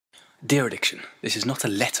Dear Addiction, this is not a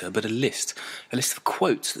letter but a list of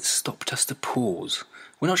quotes that stopped us to pause.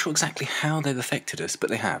 We're not sure exactly how they've affected us, but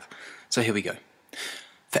they have. So here we go.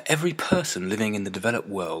 For every person living in the developed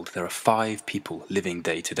world, there are 5 people living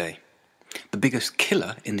day to day. The biggest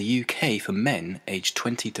killer in the UK for men aged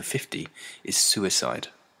 20 to 50 is suicide.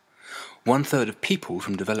 1/3 of people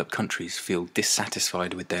from developed countries feel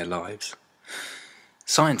dissatisfied with their lives.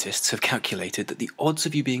 Scientists have calculated that the odds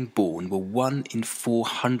of you being born were 1 in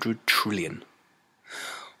 400 trillion.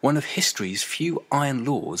 One of history's few iron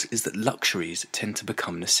laws is that luxuries tend to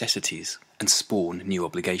become necessities and spawn new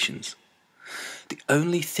obligations. The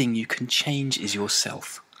only thing you can change is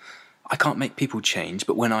yourself. I can't make people change,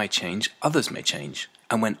 but when I change, others may change.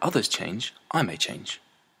 And when others change, I may change.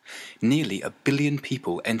 Nearly 1 billion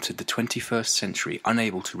people entered the 21st century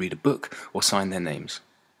unable to read a book or sign their names.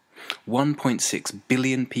 1.6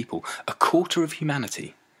 billion people, a quarter of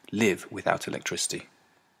humanity, live without electricity.